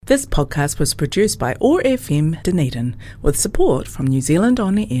This podcast was produced by OARfm Dunedin with support from New Zealand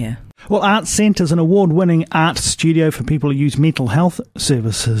On Air. Well, Artsenta is an award-winning art studio for people who use mental health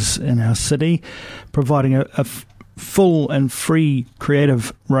services in our city, providing a full and free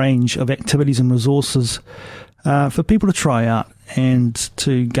creative range of activities and resources for people to try out and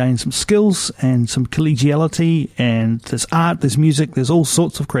to gain some skills and some collegiality. And there's art, there's music, there's all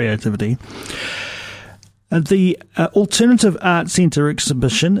sorts of creativity. The Alternative Artsenta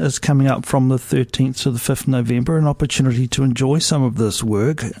Exhibition is coming up from the 13th to the 5th of November, an opportunity to enjoy some of this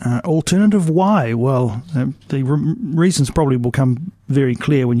work. Alternative, why? Well, the reasons probably will come very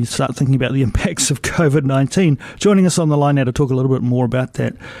clear when you start thinking about the impacts of COVID-19. Joining us on the line now to talk a little bit more about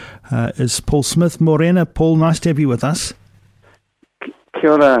that is Paul Smith. Morena, Paul, nice to have you with us.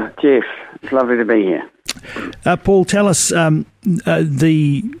 Kia ora, Jeff. It's lovely to be here. Paul, tell us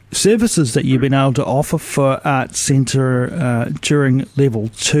the services that you've been able to offer for Artsenta during Level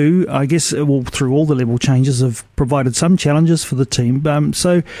 2. I guess through all the level changes have provided some challenges for the team.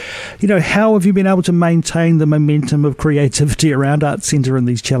 So, how have you been able to maintain the momentum of creativity around Artsenta in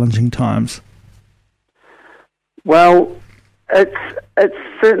these challenging times? Well, it's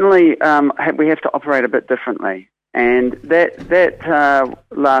certainly we have to operate a bit differently. And that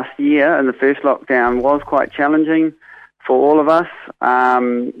last year in the first lockdown was quite challenging for all of us.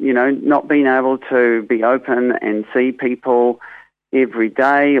 Not being able to be open and see people every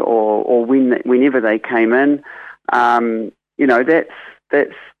day or whenever they came in. That's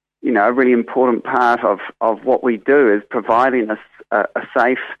a really important part of what we do is providing a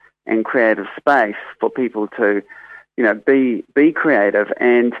safe and creative space for people to be creative.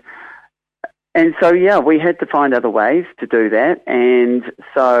 And so, we had to find other ways to do that. And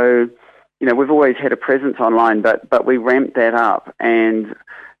so, we've always had a presence online, but we ramped that up. And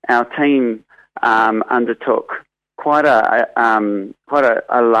our team undertook quite a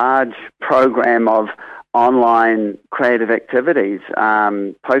large program of online creative activities,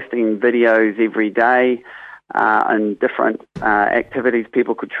 posting videos every day and different activities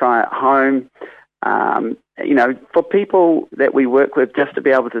people could try at home. For people that we work with, just to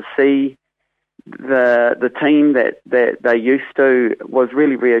be able to see the team that they used to was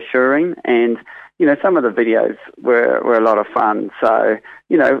really reassuring, and some of the videos were a lot of fun. So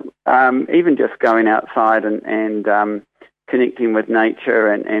even just going outside and connecting with nature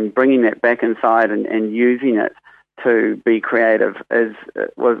and bringing that back inside and using it to be creative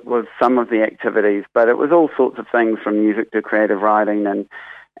was some of the activities. But it was all sorts of things from music to creative writing and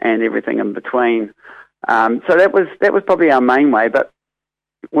everything in between. So that was probably our main way, but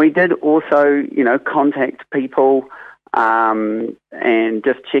we did also, contact people and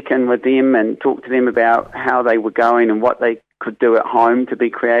just check in with them and talk to them about how they were going and what they could do at home to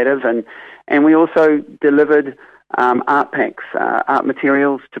be creative. And we also delivered art packs, art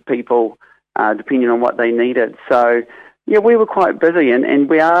materials to people depending on what they needed. So, we were quite busy and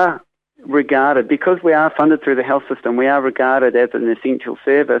we are regarded, because we are funded through the health system, we are regarded as an essential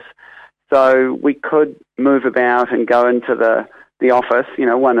service. So we could move about and go into the office,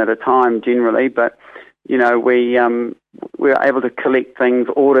 one at a time generally, but, we were able to collect things,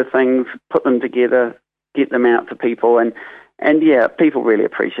 order things, put them together, get them out to people, and people really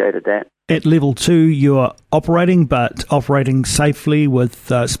appreciated that. At Level 2, you're operating, but operating safely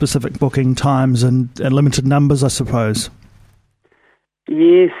with specific booking times and limited numbers, I suppose.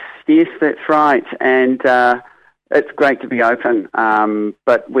 Yes, that's right, and it's great to be open,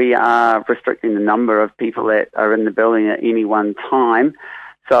 but we are restricting the number of people that are in the building at any one time.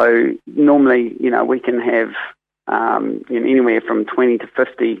 So normally, we can have anywhere from 20 to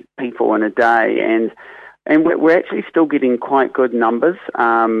 50 people in a day, and we're actually still getting quite good numbers,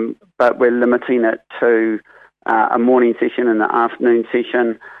 but we're limiting it to a morning session and an afternoon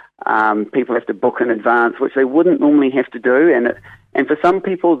session. People have to book in advance, which they wouldn't normally have to do, and for some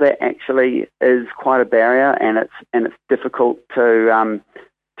people that actually is quite a barrier, and it's difficult to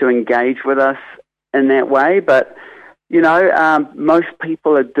engage with us in that way. But most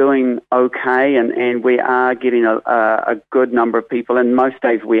people are doing okay, and we are getting a good number of people. And most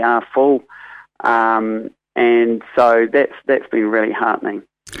days we are full, and so that's been really heartening.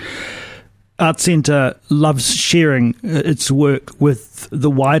 Artsenta loves sharing its work with the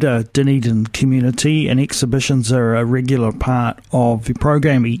wider Dunedin community, and exhibitions are a regular part of the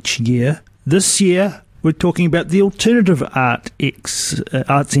program each year. This year, we're talking about the Alternative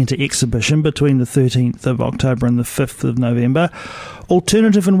Artsenta Exhibition between the 13th of October and the 5th of November.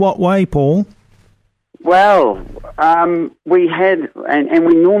 Alternative in what way, Paul? Well, we had, and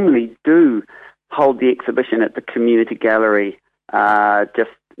we normally do hold the exhibition at the community gallery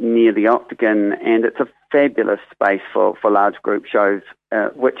just near the Octagon, and it's a fabulous space for large group shows,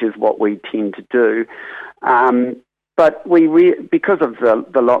 which is what we tend to do. But because of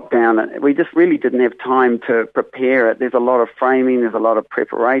the lockdown, we just really didn't have time to prepare it. There's a lot of framing, there's a lot of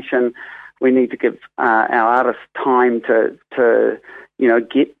preparation. We need to give our artists time to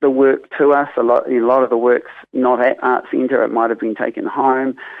get the work to us. A lot of the work's not at Art Centre. It might have been taken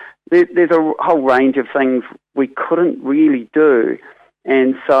home. There's a whole range of things we couldn't really do.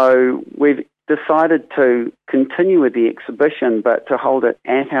 And so we've decided to continue with the exhibition, but to hold it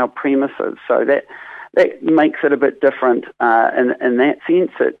at our premises. So that makes it a bit different in that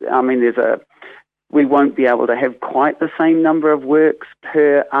sense. We won't be able to have quite the same number of works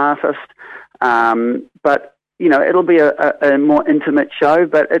per artist, but it'll be a more intimate show.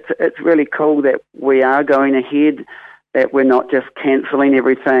 But it's really cool that we are going ahead, that we're not just cancelling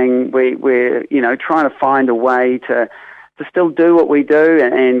everything. We're trying to find a way to still do what we do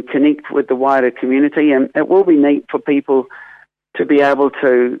and connect with the wider community. And it will be neat for people to be able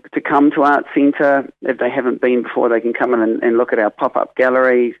to come to Art Centre. If they haven't been before, they can come in and look at our pop-up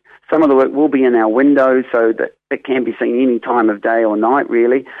galleries. Some of the work will be in our windows so that it can be seen any time of day or night,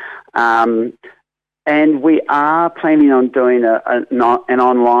 really. And we are planning on doing an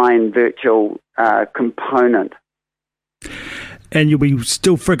online virtual component. And you'll be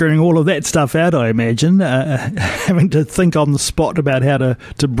still figuring all of that stuff out, I imagine, having to think on the spot about how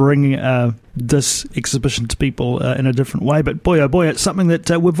to bring this exhibition to people in a different way. But boy, oh boy, it's something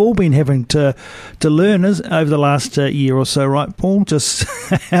that we've all been having to learn over the last year or so, right, Paul? Just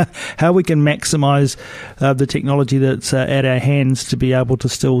how we can maximise the technology that's at our hands to be able to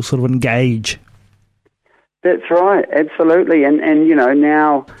still sort of engage. That's right, absolutely. And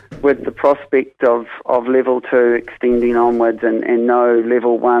now with the prospect of level 2 extending onwards and no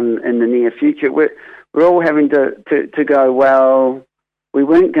level 1 in the near future, we're all having to go, well, we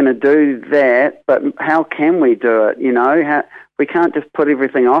weren't going to do that, but how can we do it? We can't just put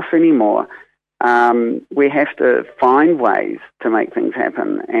everything off anymore. We have to find ways to make things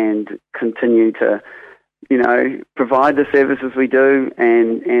happen and continue to provide the services we do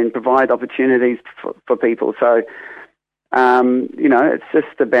and provide opportunities for people. So, it's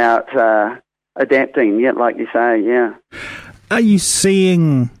just about adapting, like you say, yeah. Are you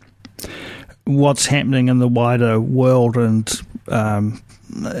seeing what's happening in the wider world and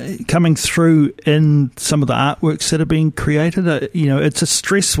coming through in some of the artworks that are being created? It's a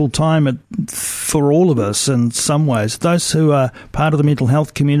stressful time for all of us in some ways. Those who are part of the mental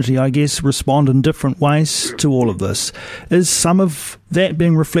health community, I guess, respond in different ways to all of this. Is some of that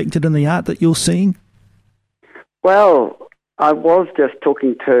being reflected in the art that you're seeing? Well, I was just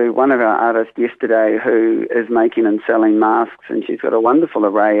talking to one of our artists yesterday who is making and selling masks, and she's got a wonderful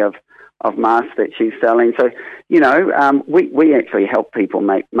array of masks that she's selling. So, we actually help people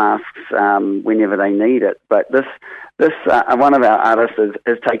make masks whenever they need it. But this one of our artists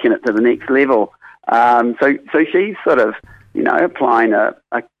has taken it to the next level. So she's sort of, applying a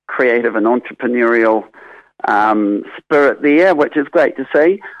creative and entrepreneurial spirit there, which is great to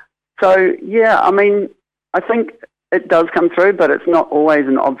see. So, I think it does come through, but it's not always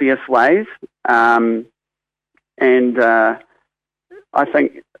in obvious ways. I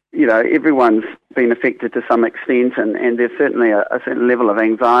think, everyone's been affected to some extent, and there's certainly a certain level of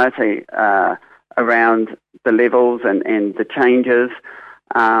anxiety around the levels and the changes.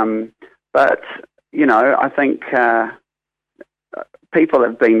 But, I think people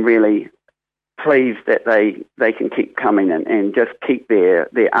have been really pleased that they can keep coming and just keep their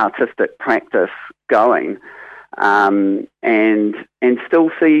artistic practice going. And still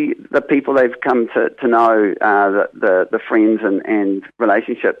see the people they've come to know, the friends and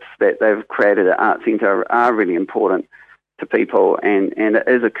relationships that they've created at Art Centre are really important to people, and it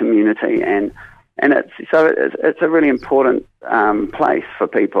is a community, and it's a really important place for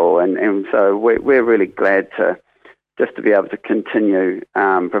people, and so we're really glad to be able to continue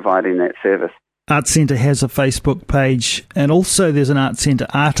providing that service. Art Centre has a Facebook page, and also there's an Art Centre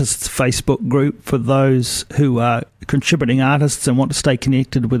Artists Facebook group for those who are contributing artists and want to stay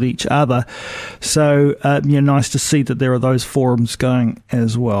connected with each other. So, nice to see that there are those forums going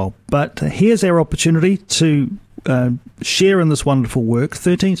as well. But here's our opportunity to share in this wonderful work,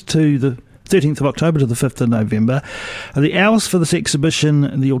 13th of October to the 5th of November. The hours for this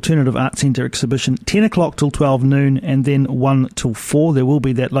exhibition, the Alternative Artsenta Exhibition, 10 o'clock till 12 noon and then 1 till 4. There will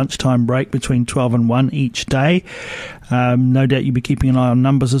be that lunchtime break between 12 and 1 each day. No doubt you'll be keeping an eye on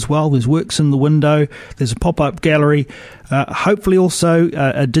numbers as well. There's works in the window. There's a pop-up gallery. Hopefully also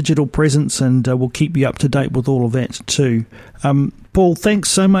a digital presence, and we'll keep you up to date with all of that too. Paul, thanks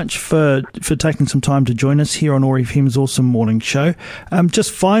so much for taking some time to join us here on OARFM's Awesome Morning Show.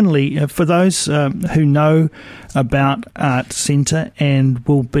 Just finally, for those who know about Artsenta and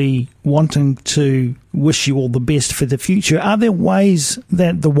will be wanting to wish you all the best for the future, are there ways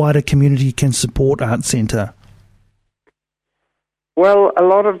that the wider community can support Artsenta? Well, a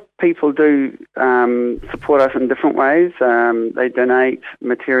lot of people do support us in different ways. They donate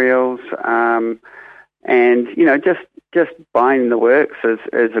materials, and just buying the works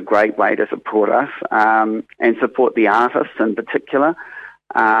is a great way to support us and support the artists in particular.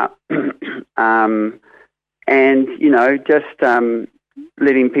 And just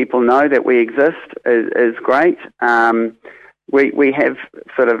letting people know that we exist is great. We have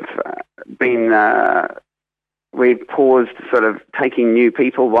sort of been. We've paused sort of taking new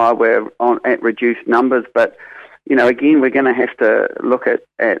people while we're at reduced numbers, but again, we're going to have to look at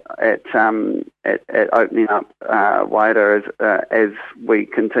opening up wider as we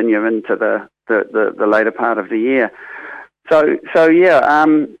continue into the later part of the year. So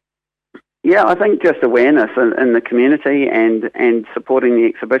I think just awareness in the community and supporting the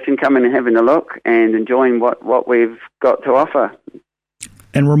exhibition, coming and having a look and enjoying what we've got to offer.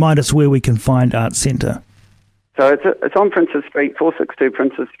 And remind us where we can find Artsenta. So it's on Princess Street, 462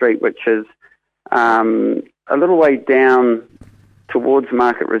 Princess Street, which is a little way down towards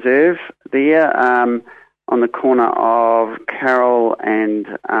Market Reserve there, on the corner of Carroll and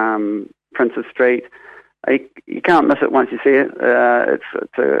Princess Street. You can't miss it once you see it.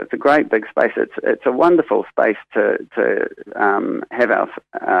 It's a great big space. It's a wonderful space to have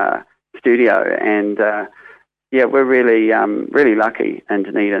our studio, and we're really lucky in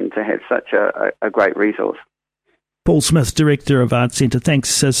Dunedin to have such a great resource. Paul Smith, Director of Artsenta, thanks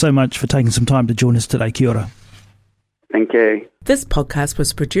so much for taking some time to join us today. Kia ora. Thank you. This podcast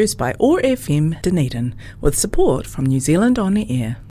was produced by OARFM Dunedin with support from New Zealand On the Air.